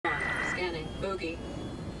Scanning. Bogey.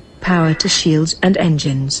 Power to shields and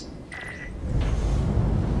engines.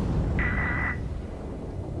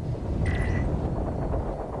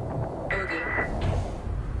 Bogey.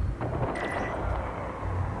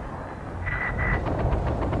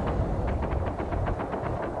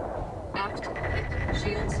 Aft. Hit.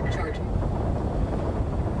 Shields charging.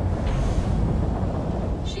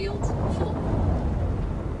 Shields full.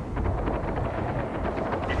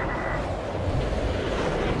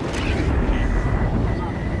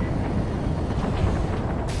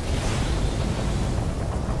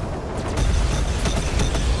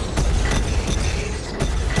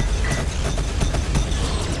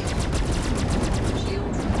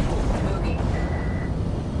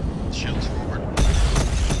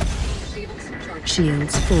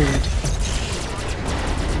 Shields forward.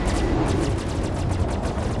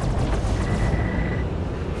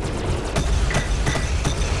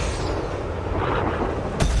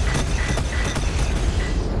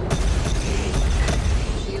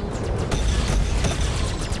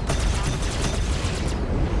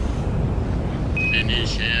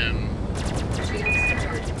 Finish him.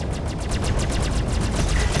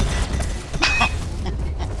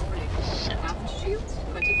 Shields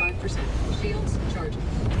 25%. Shields charging.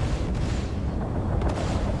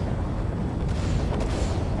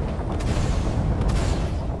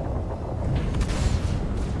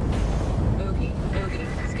 Bogey. Bogey.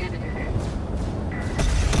 Scanning.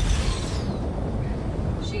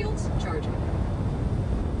 Shields charging.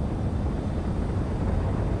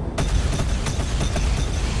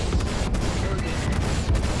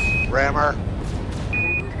 Bogey. Rammer.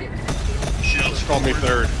 Shields Call me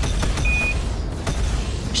third.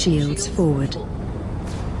 Shields forward.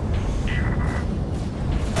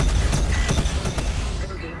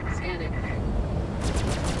 Bogey. Scanning.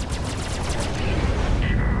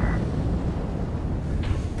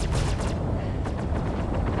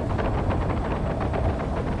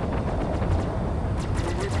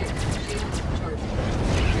 Forward hit. Shields charging.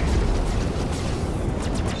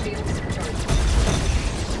 Shields charging.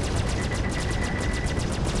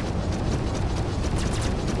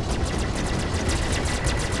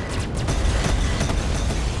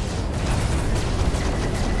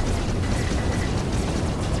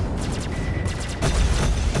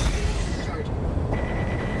 Charging.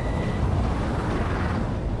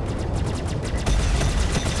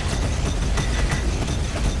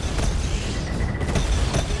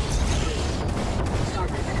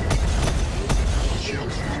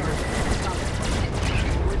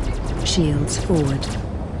 Shields forward.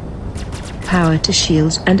 Power to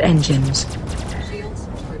shields and engines. Shields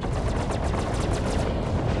charging.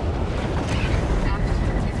 Aft.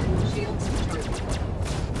 Shields charging.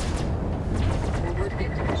 Forward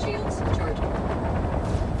hit. Shields charging.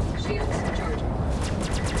 Shields charging.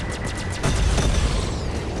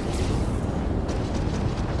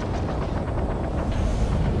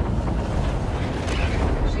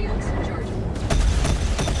 Shields charging.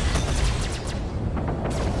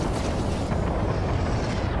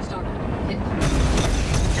 Stop. Hit.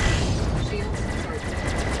 Shields charging.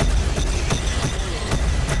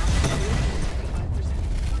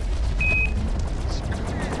 25%.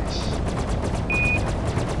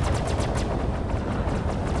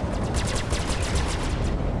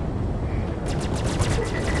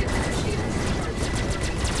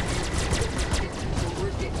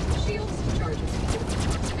 Shields charging.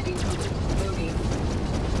 Proximity alert. Bogey.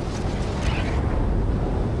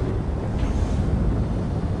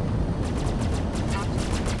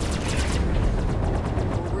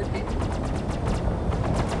 Forward hit.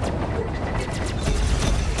 Forward hit.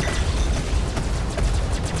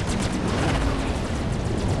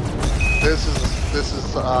 This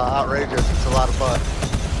is outrageous. It's a lot of fun.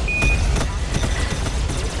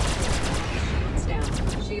 Shields down.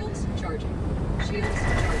 Shields charging. Shields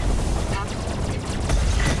charging. Aft. Hit.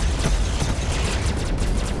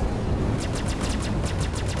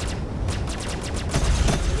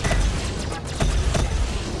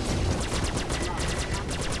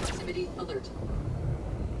 Proximity alert.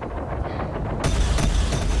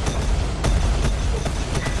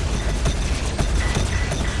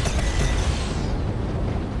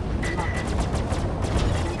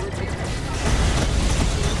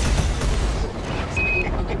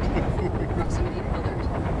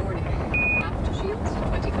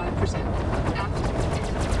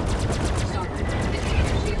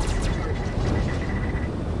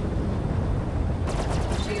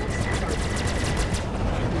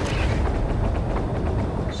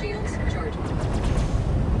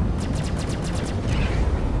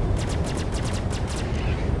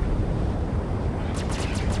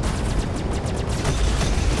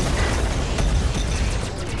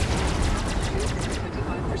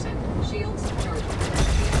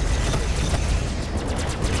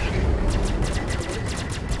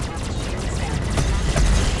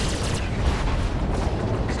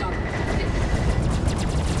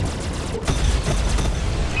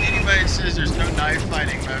 there's no knife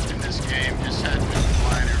fighting mode in this game, just head to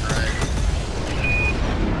line and right.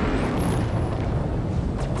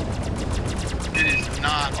 It is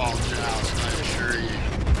not all joust, I assure you.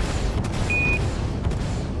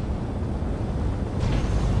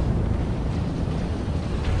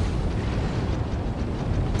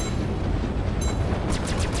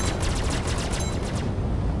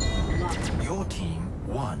 Your team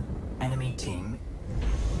won. Enemy team.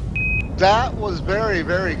 That was very,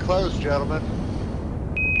 very close, gentlemen.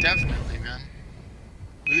 Definitely, man.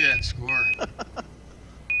 Look at that score.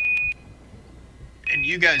 And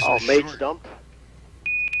you guys were mate short. dump.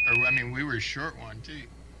 Or, I mean, we were short one, too.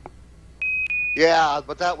 Yeah,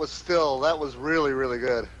 but that was really, really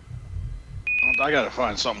good. I gotta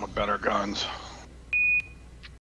find something with better guns.